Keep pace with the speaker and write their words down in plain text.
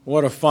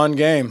What a fun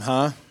game,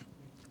 huh?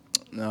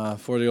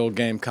 For the old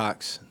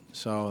Gamecocks.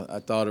 So I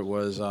thought it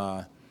was.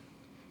 I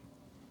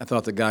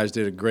thought the guys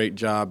did a great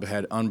job.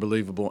 Had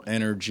unbelievable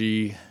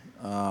energy.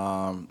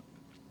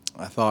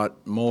 I thought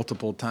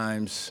multiple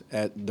times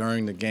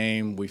during the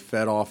game we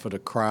fed off of the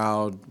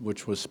crowd,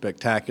 which was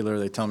spectacular.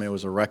 They tell me it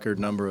was a record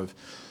number of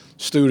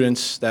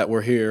students that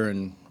were here,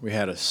 and we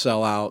had a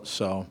sellout.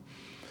 So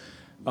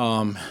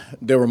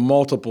there were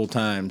multiple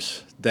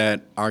times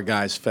that our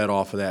guys fed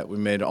off of that. We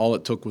made all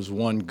it took was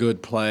one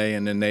good play,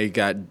 and then they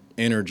got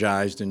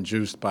energized and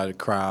juiced by the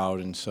crowd,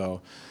 and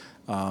so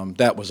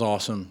that was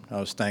awesome. I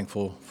was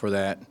thankful for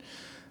that.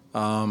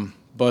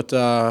 But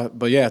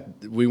yeah,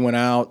 we went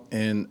out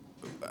and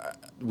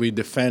we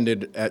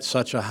defended at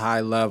such a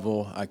high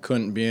level. I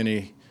couldn't be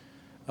any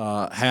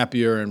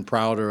happier and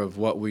prouder of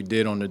what we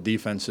did on the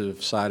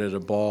defensive side of the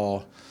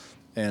ball.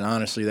 And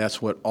honestly,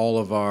 that's what all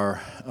of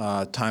our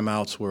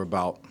timeouts were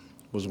about,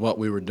 was what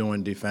we were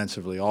doing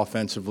defensively.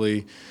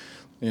 Offensively,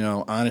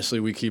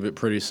 honestly, we keep it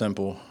pretty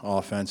simple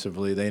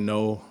offensively. They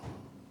know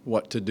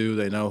what to do.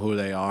 They know who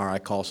they are. I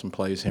call some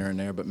plays here and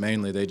there, but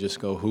mainly they just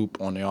go hoop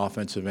on the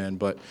offensive end.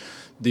 But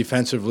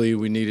defensively,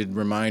 we needed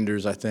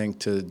reminders, I think,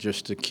 to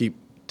just keep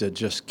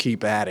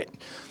at it.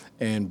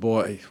 And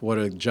boy, what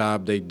a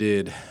job they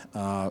did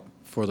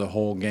for the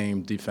whole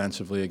game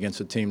defensively against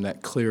a team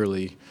that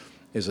clearly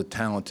is a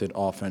talented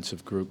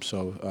offensive group.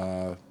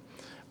 So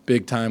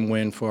big-time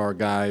win for our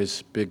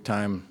guys,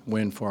 big-time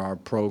win for our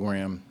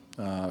program,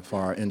 for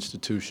our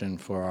institution,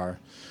 for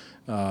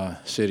our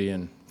city,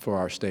 and for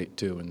our state,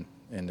 too,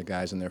 and the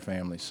guys and their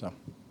families. So,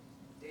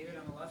 David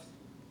on the left.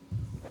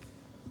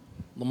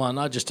 Lamont,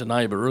 not just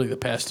tonight, but really the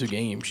past two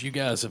games, you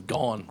guys have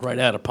gone right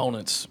at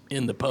opponents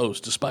in the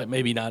post, despite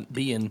maybe not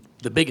being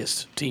the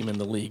biggest team in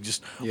the league.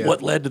 Just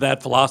what led to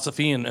that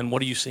philosophy, and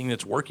what are you seeing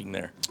that's working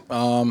there?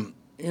 I've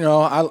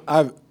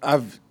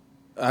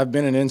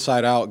been an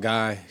inside-out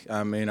guy.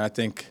 I mean, I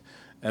think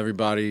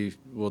everybody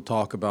will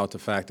talk about the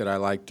fact that I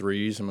like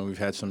threes. I mean, we've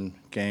had some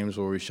games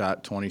where we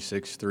shot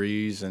 26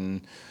 threes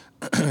and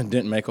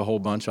didn't make a whole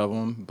bunch of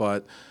them.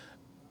 But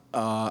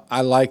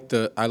I like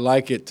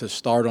it to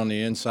start on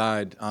the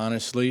inside,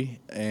 honestly,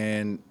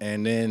 and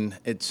then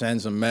it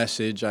sends a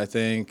message, I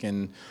think,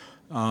 and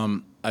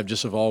I've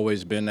just have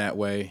always been that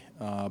way.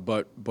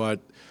 But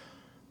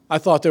I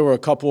thought there were a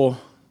couple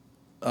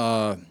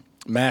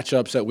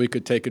matchups that we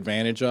could take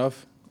advantage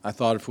of. I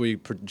thought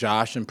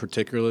Josh in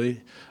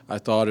particularly, I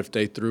thought if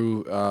they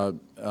threw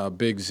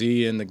Big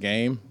Z in the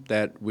game,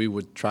 that we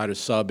would try to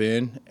sub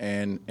in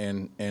and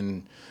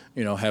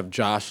have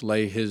Josh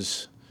lay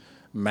his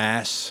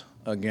mass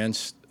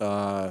against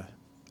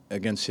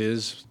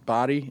his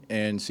body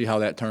and see how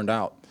that turned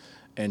out.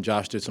 And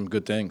Josh did some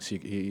good things.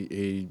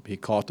 He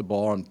caught the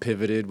ball and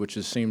pivoted, which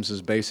seems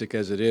as basic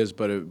as it is,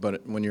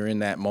 but when you're in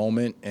that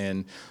moment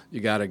and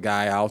you got a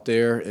guy out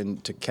there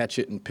and to catch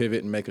it and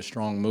pivot and make a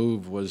strong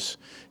move,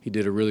 he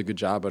did a really good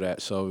job of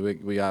that. So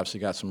we obviously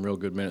got some real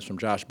good minutes from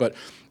Josh. But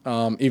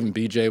even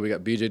BJ, we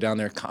got BJ down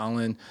there,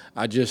 Colin.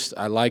 I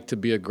like to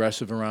be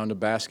aggressive around the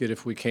basket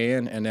if we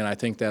can, and then I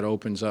think that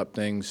opens up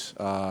things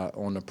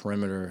on the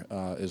perimeter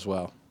as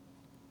well.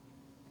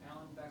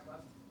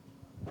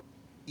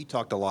 You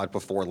talked a lot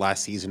before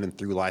last season and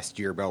through last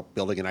year about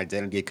building an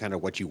identity, kind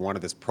of what you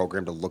wanted this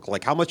program to look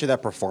like. How much of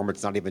that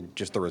performance, not even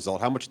just the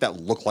result, how much did that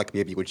look like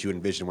maybe what you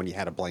envisioned when you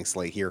had a blank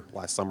slate here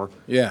last summer?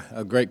 Yeah,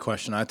 a great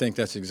question. I think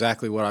that's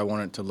exactly what I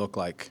want it to look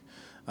like.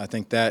 I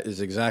think that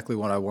is exactly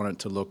what I want it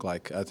to look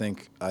like. I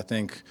think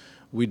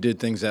we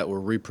did things that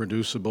were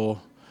reproducible.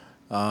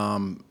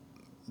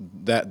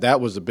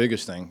 That was the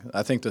biggest thing.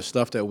 I think the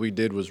stuff that we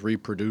did was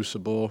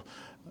reproducible.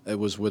 It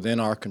was within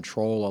our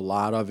control, a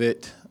lot of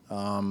it.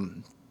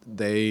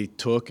 They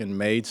took and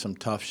made some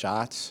tough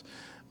shots,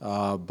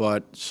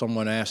 but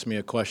someone asked me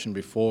a question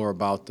before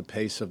about the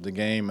pace of the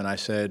game, and I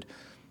said,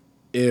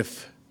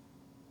 if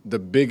the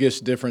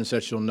biggest difference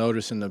that you'll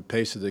notice in the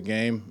pace of the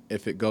game,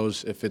 if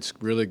it's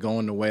really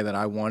going the way that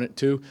I want it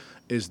to,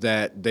 is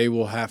that they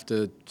will have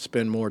to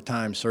spend more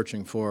time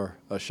searching for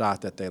a shot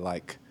that they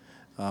like.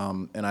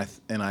 And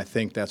I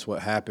think that's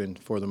what happened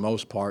for the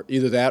most part.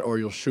 Either that or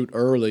you'll shoot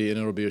early and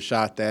it'll be a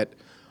shot that,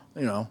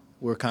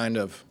 we're kind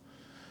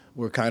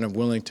of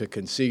willing to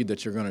concede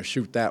that you're going to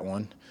shoot that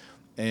one.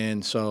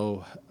 And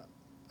so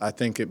I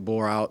think it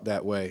bore out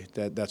that way.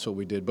 That's what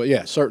we did. But,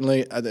 yeah,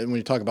 certainly when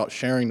you talk about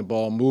sharing the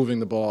ball, moving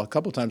the ball, a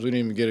couple of times we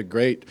didn't even get a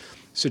great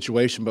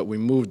situation, but we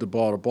moved the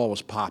ball. The ball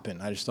was popping.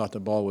 I just thought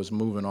the ball was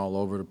moving all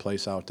over the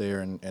place out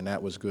there, and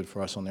that was good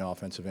for us on the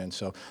offensive end.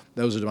 So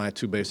those are my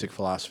two basic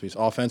philosophies.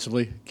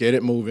 Offensively, get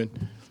it moving.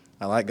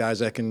 I like guys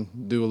that can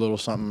do a little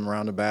something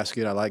around the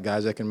basket. I like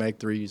guys that can make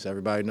threes.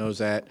 Everybody knows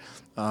that.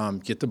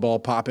 Get the ball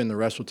popping. The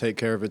rest will take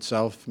care of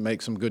itself.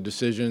 Make some good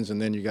decisions, and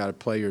then you got to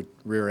play your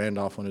rear end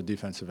off on the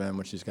defensive end,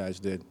 which these guys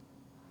did.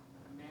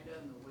 Amanda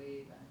in the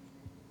way back.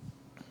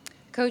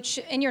 Coach,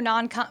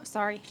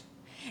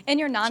 In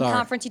your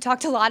non-conference, you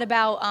talked a lot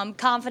about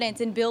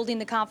confidence and building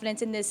the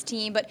confidence in this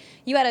team, but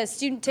you had a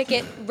student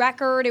ticket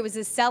record. It was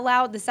a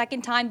sellout the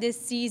second time this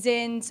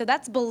season, so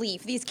that's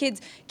belief. These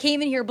kids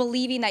came in here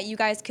believing that you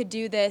guys could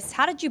do this.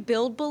 How did you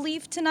build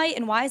belief tonight,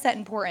 and why is that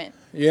important?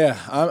 Yeah,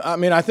 I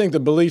mean, I think the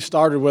belief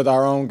started with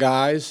our own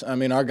guys. I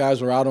mean, our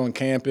guys were out on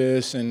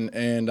campus,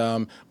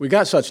 and we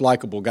got such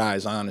likable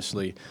guys,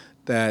 honestly,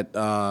 that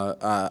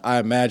I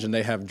imagine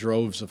they have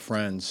droves of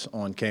friends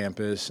on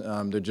campus.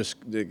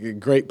 They're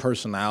great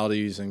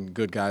personalities and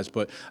good guys.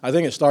 But I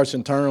think it starts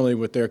internally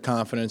with their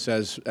confidence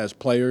as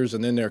players,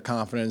 and then their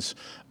confidence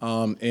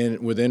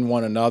within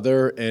one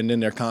another, and then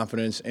their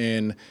confidence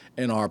in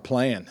our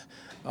plan.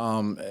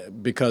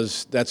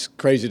 Because that's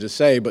crazy to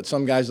say, but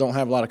some guys don't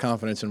have a lot of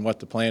confidence in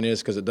what the plan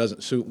is because it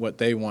doesn't suit what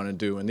they want to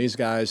do. And these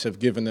guys have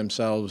given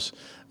themselves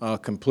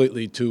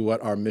completely to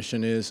what our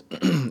mission is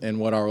and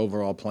what our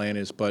overall plan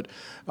is. But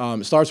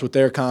it starts with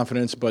their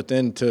confidence, but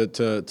then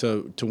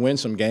to win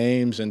some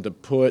games and to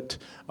put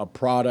a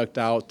product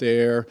out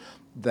there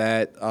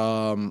that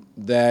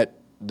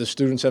the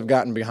students have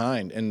gotten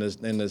behind, and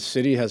the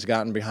city has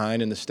gotten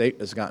behind, and the state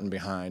has gotten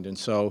behind. And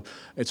so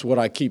it's what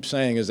I keep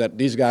saying is that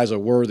these guys are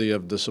worthy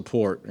of the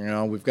support. You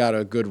know, we've got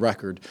a good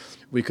record.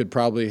 We could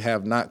probably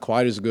have not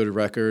quite as good a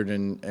record,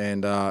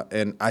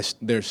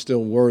 they're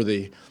still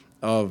worthy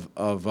of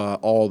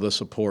all the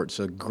support. It's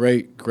a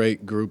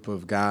great group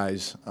of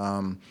guys,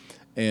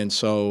 and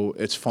so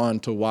it's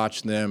fun to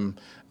watch them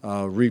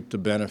reap the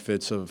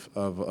benefits of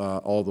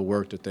all the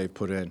work that they've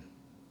put in.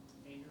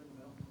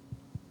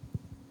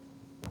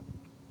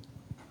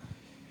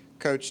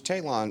 Coach,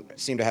 Talon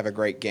seemed to have a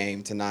great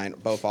game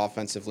tonight, both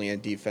offensively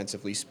and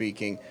defensively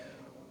speaking.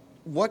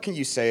 What can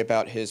you say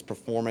about his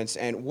performance,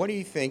 and what do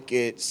you think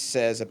it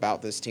says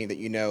about this team that,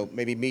 you know,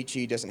 maybe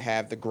Michi doesn't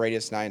have the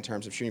greatest night in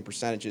terms of shooting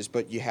percentages,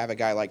 but you have a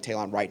guy like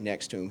Talon right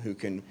next to him who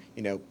can,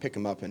 you know, pick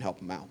him up and help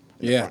him out?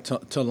 Yeah,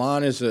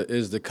 Talon is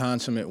the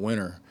consummate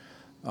winner.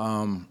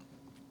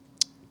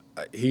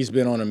 He's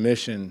been on a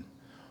mission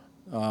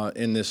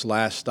in this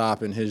last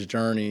stop in his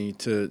journey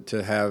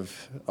to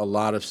have a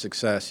lot of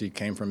success. He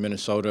came from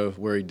Minnesota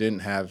where he didn't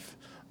have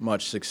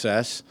much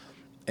success,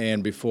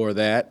 and before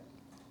that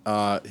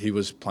he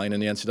was playing in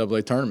the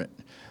NCAA tournament,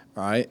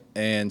 right?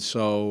 And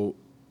so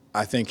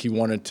I think he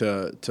wanted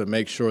to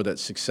make sure that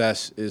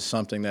success is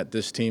something that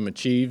this team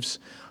achieves,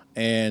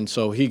 and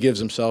so he gives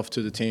himself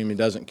to the team. He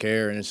doesn't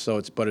care, and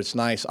but it's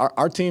nice.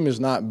 Our team is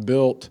not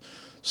built.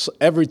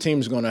 Every team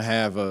is going to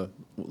have a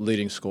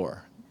leading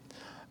scorer.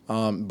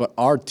 But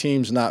our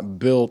team's not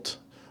built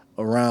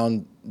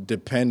around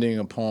depending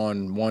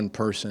upon one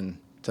person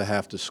to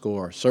have to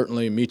score.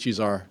 Certainly, Michi's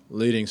our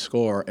leading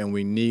scorer, and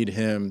we need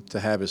him to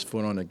have his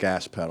foot on the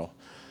gas pedal.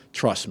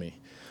 Trust me.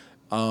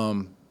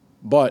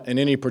 But in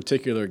any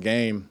particular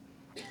game,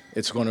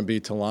 it's going to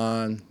be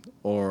Talon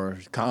or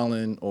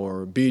Colin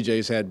or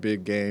BJ's had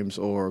big games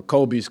or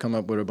Kobe's come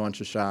up with a bunch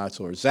of shots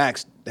or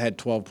Zach's had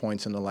 12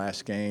 points in the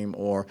last game,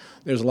 or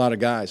there's a lot of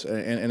guys.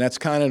 And that's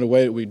kind of the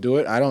way that we do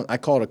it. I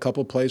called a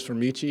couple plays for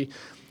Michi.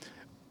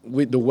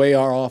 The way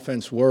our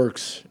offense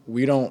works,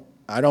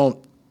 I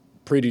don't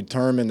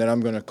predetermine that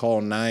I'm going to call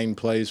 9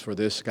 plays for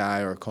this guy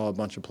or call a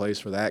bunch of plays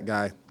for that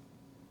guy.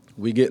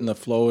 We get in the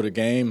flow of the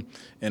game,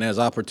 and as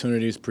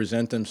opportunities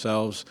present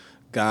themselves,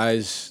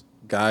 guys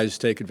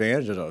take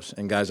advantage of those,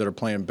 and guys that are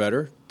playing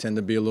better tend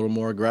to be a little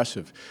more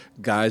aggressive.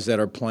 Guys that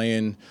are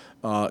playing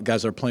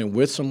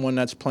with someone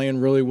that's playing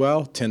really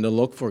well tend to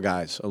look for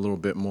guys a little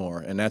bit more,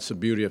 and that's the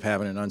beauty of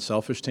having an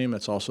unselfish team.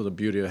 That's also the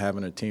beauty of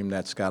having a team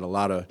that's got a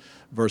lot of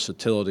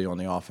versatility on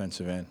the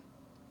offensive end.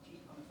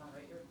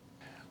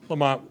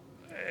 Lamont,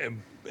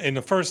 in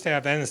the first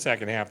half and the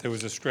second half, there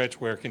was a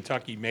stretch where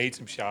Kentucky made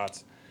some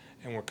shots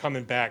and were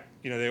coming back.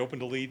 You know, they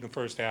opened the lead in the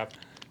first half.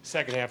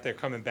 Second half, they're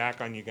coming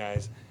back on you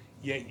guys.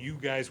 Yet you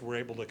guys were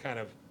able to kind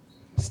of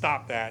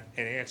stop that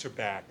and answer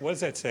back. What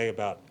does that say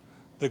about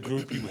the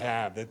group you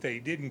have, that they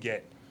didn't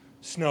get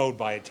snowed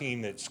by a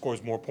team that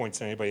scores more points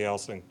than anybody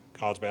else in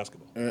college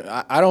basketball?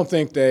 I don't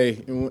think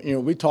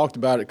we talked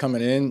about it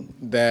coming in,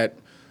 that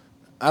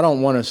I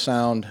want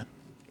to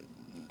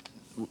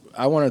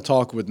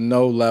talk with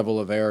no level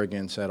of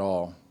arrogance at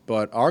all.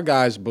 But our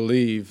guys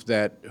believe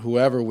that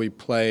whoever we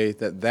play,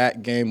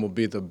 that game will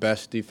be the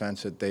best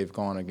defense that they've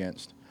gone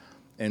against.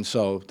 And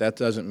so that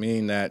doesn't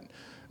mean that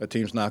a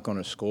team's not going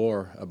to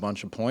score a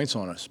bunch of points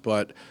on us.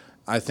 But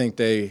I think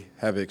they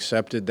have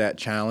accepted that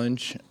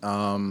challenge,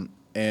 and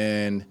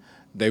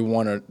they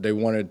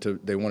wanted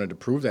to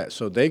prove that.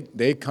 So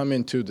they come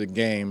into the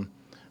game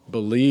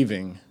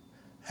believing,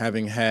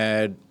 having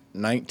had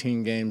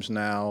 19 games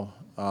now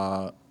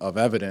of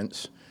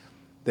evidence,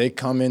 they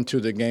come into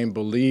the game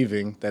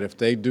believing that if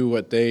they do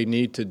what they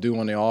need to do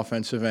on the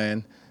offensive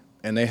end,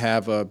 and they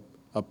have a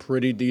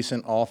pretty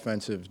decent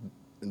offensive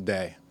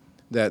day,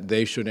 that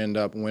they should end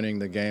up winning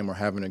the game or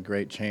having a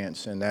great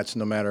chance. And that's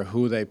no matter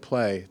who they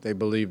play. They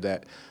believe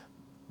that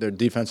their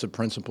defensive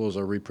principles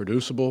are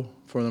reproducible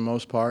for the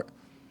most part.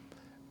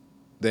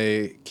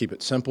 They keep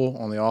it simple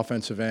on the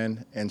offensive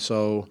end. And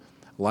so,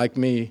 like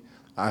me,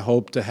 I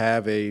hope to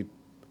have a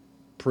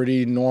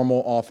pretty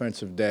normal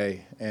offensive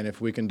day. And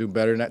if we can do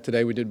better than that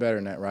today, we did better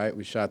than that, right?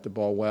 We shot the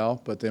ball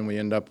well, but then we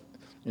end up,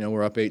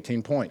 we're up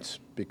 18 points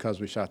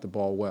because we shot the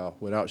ball well.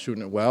 Without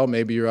shooting it well,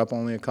 maybe you're up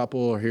only a couple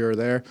or here or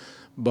there.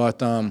 But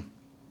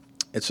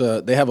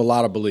they have a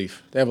lot of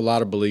belief. They have a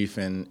lot of belief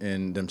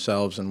in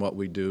themselves and what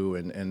we do,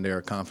 and they're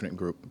a confident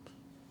group.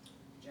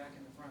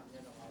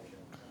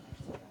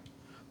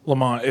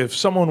 Lamont, if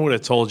someone would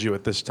have told you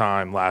at this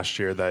time last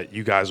year that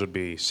you guys would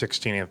be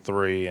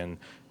 16-3 and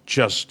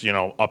just,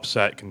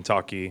 upset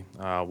Kentucky,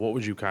 what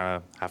would you kind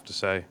of have to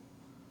say?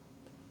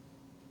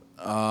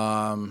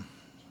 I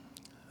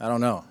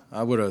don't know.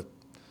 I would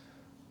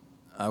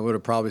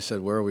have probably said,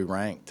 where are we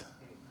ranked?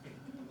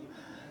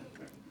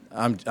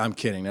 I'm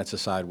kidding. That's a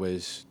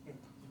sideways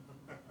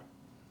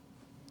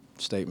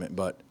statement,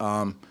 but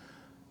I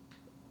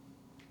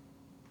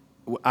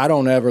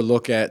don't ever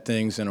look at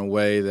things in a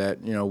way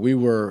that we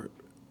were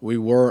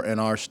and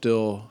are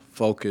still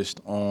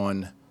focused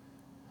on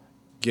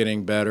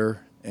getting better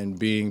and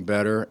being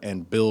better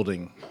and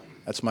building.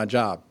 That's my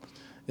job,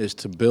 is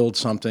to build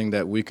something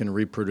that we can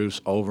reproduce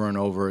over and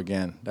over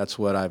again. That's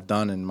what I've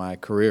done in my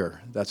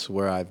career. That's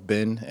where I've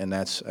been, and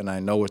I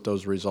know what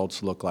those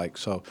results look like.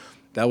 So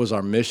that was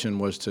our mission,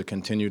 was to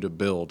continue to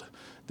build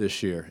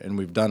this year, and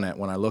we've done that.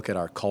 When I look at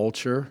our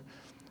culture,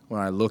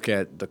 when I look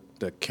at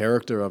the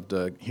character of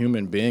the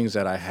human beings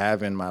that I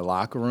have in my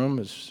locker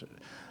room,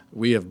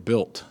 we have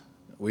built.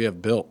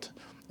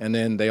 And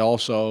then they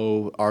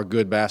also are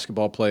good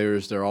basketball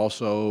players. They're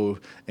also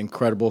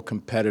incredible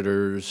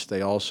competitors.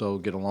 They also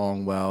get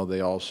along well.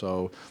 They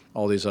also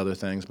all these other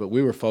things. But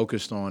we were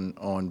focused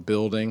on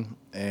building,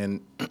 and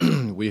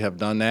we have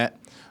done that.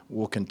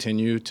 We'll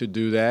continue to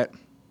do that.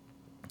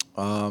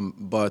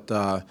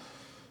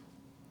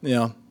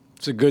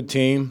 It's a good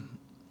team.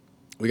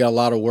 We got a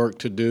lot of work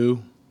to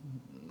do.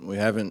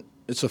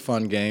 It's a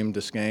fun game,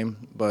 this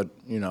game, but,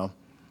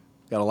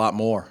 got a lot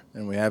more,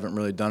 and we haven't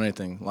really done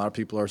anything. A lot of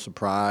people are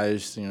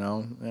surprised,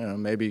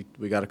 maybe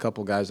we got a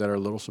couple guys that are a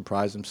little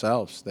surprised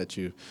themselves that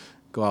you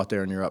go out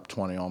there and you're up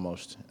 20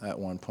 almost at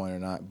one point or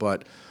not.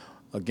 But,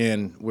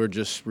 again, we're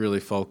just really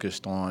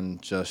focused on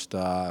just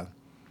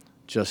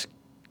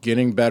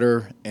getting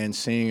better and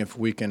seeing if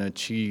we can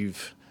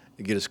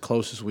get as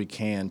close as we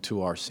can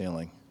to our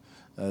ceiling.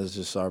 That's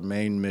just our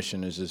main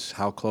mission, is just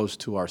how close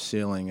to our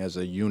ceiling as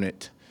a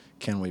unit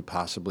can we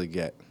possibly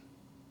get.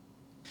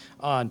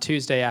 On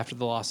Tuesday after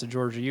the loss to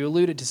Georgia, you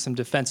alluded to some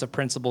defensive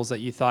principles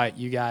that you thought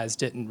you guys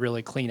didn't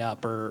really clean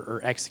up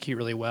or execute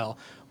really well.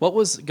 What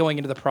was going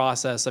into the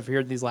process of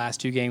here these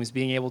last two games,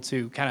 being able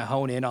to kind of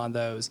hone in on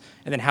those,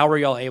 and then how were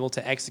y'all able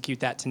to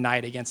execute that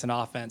tonight against an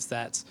offense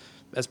that's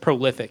as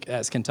prolific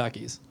as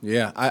Kentucky's?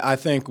 Yeah, I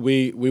think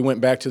we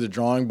went back to the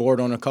drawing board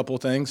on a couple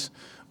things.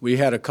 We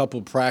had a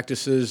couple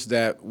practices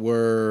that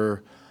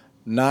were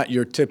not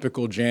your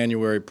typical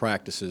January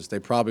practices. They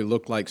probably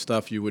looked like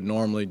stuff you would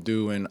normally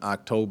do in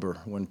October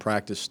when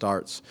practice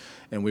starts.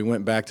 And we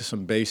went back to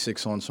some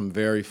basics on some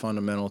very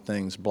fundamental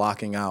things,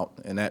 blocking out,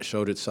 and that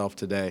showed itself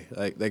today.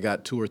 Like, they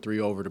got 2 or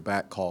 3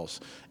 over-the-back calls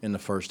in the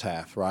first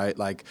half, right?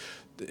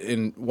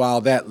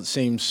 While that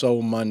seems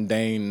so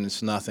mundane,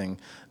 it's nothing,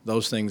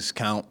 those things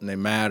count and they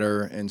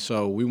matter. And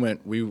so we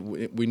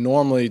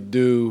normally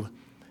do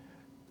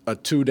a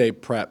 2-day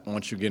prep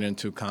once you get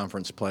into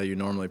conference play. You're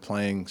normally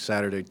playing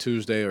Saturday,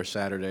 Tuesday, or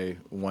Saturday,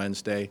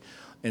 Wednesday.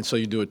 And so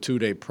you do a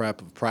 2-day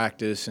prep of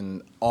practice,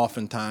 and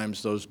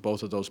oftentimes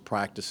both of those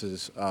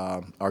practices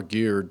are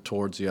geared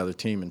towards the other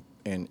team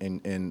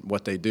and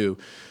what they do.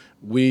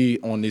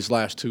 On these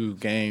last 2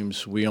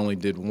 games, we only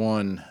did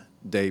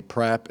 1-day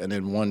prep, and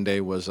then 1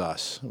 day was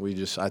us.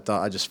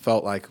 I just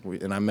felt like,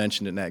 and I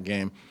mentioned in that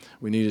game,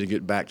 we needed to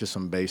get back to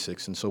some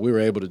basics. And so we were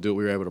able to do it.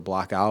 We were able to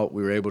block out.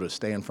 We were able to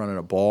stay in front of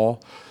the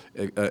ball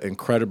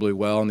incredibly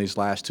well in these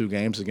last 2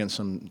 games against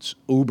some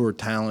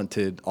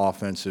uber-talented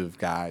offensive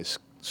guys,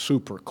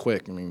 super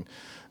quick. I mean,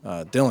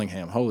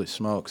 Dillingham, holy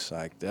smokes.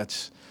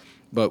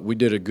 But we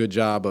did a good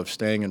job of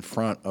staying in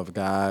front of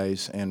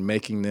guys and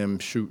making them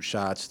shoot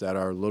shots that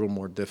are a little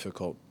more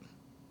difficult.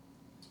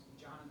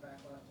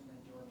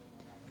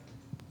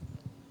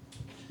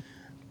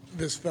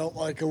 This felt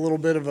like a little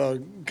bit of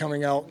a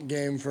coming-out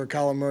game for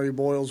Colin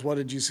Murray-Boyles. What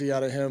did you see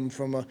out of him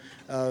from a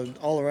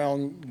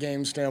all-around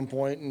game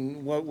standpoint,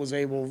 and what was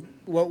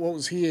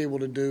he able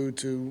to do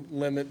to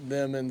limit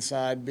them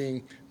inside,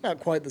 being not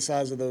quite the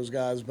size of those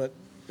guys, but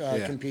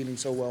competing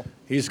so well?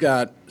 He's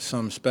got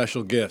some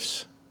special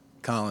gifts,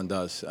 Colin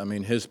does. I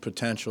mean, his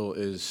potential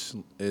is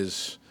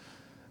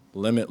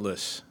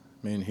limitless.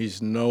 I mean,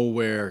 he's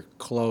nowhere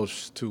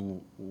close to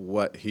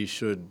what he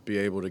should be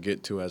able to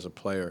get to as a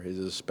player.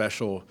 His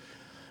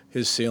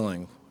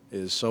ceiling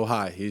is so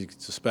high. He's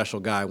a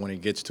special guy when he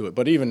gets to it.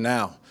 But even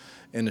now,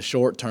 in the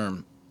short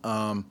term,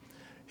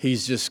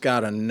 he's just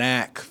got a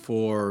knack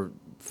for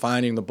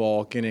finding the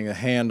ball, getting a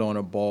hand on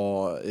a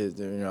ball.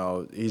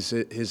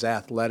 His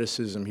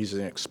athleticism. He's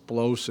an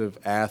explosive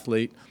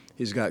athlete.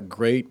 He's got a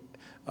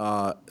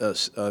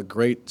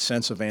great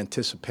sense of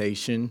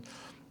anticipation.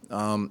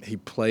 He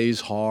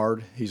plays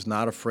hard. He's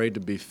not afraid to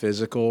be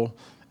physical,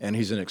 and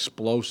he's an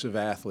explosive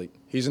athlete.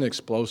 He's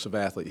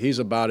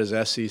about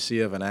as SEC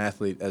of an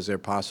athlete as there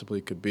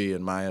possibly could be,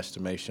 in my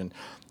estimation,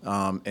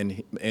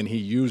 and he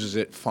uses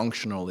it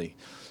functionally.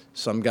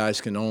 Some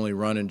guys can only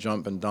run and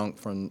jump and dunk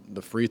from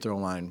the free throw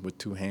line with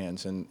two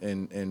hands,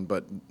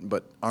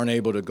 but aren't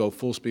able to go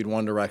full speed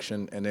one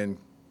direction and then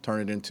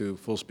turn it into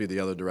full speed the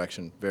other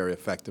direction very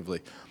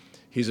effectively.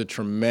 He's a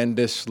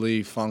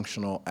tremendously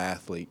functional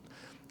athlete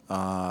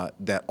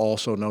that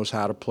also knows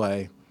how to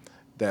play,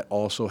 that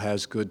also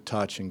has good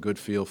touch and good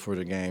feel for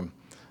the game,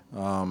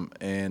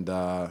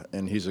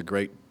 and he's a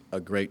great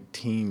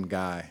team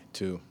guy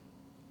too.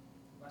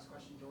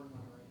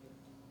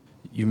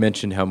 You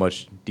mentioned how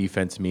much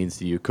defense means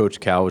to you. Coach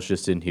Cal was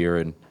just in here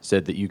and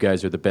said that you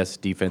guys are the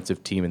best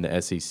defensive team in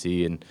the SEC,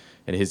 and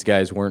his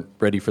guys weren't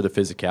ready for the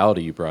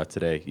physicality you brought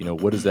today.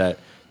 What does that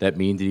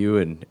mean to you,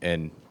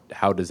 and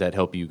how does that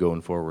help you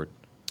going forward?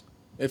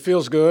 It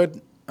feels good.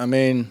 I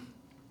mean,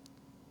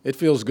 it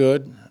feels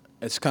good.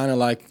 It's kind of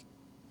like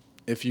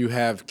if you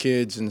have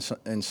kids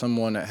and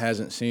someone that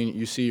hasn't seen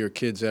you see your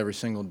kids every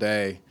single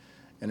day,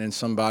 and then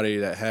somebody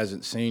that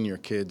hasn't seen your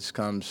kids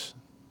comes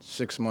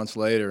 6 months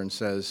later and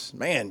says,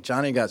 "Man,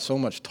 Johnny got so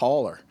much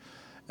taller,"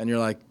 and you're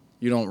like,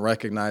 you don't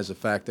recognize the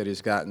fact that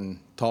he's gotten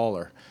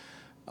taller.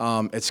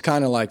 It's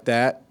kind of like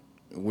that.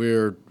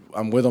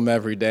 I'm with him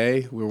every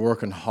day. We're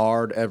working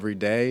hard every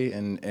day,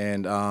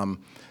 and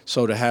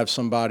so to have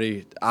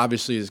somebody,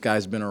 obviously this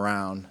guy's been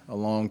around a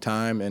long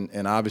time,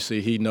 and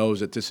obviously he knows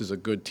that this is a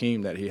good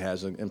team that he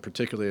has, and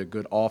particularly a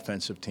good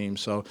offensive team.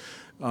 So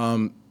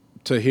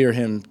to hear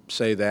him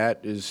say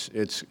that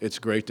it's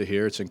great to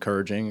hear. It's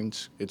encouraging.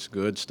 It's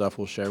good stuff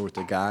we'll share with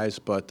the guys,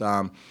 but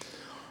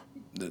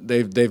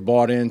they've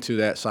bought into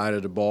that side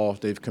of the ball.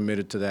 They've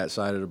committed to that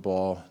side of the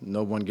ball.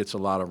 No one gets a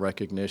lot of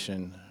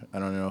recognition. I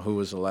don't know who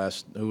was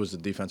the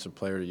defensive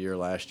player of the year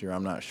last year.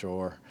 I'm not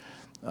sure,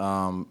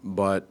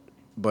 but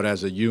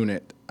as a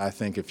unit, I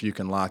think if you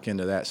can lock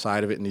into that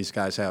side of it, and these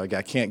guys have,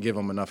 I can't give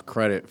them enough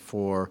credit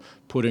for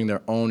putting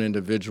their own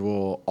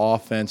individual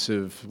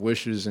offensive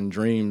wishes and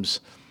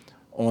dreams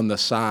on the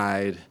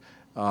side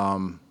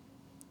and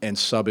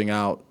subbing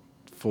out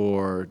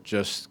for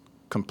just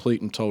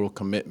complete and total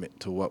commitment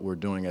to what we're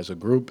doing as a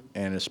group,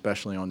 and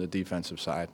especially on the defensive side.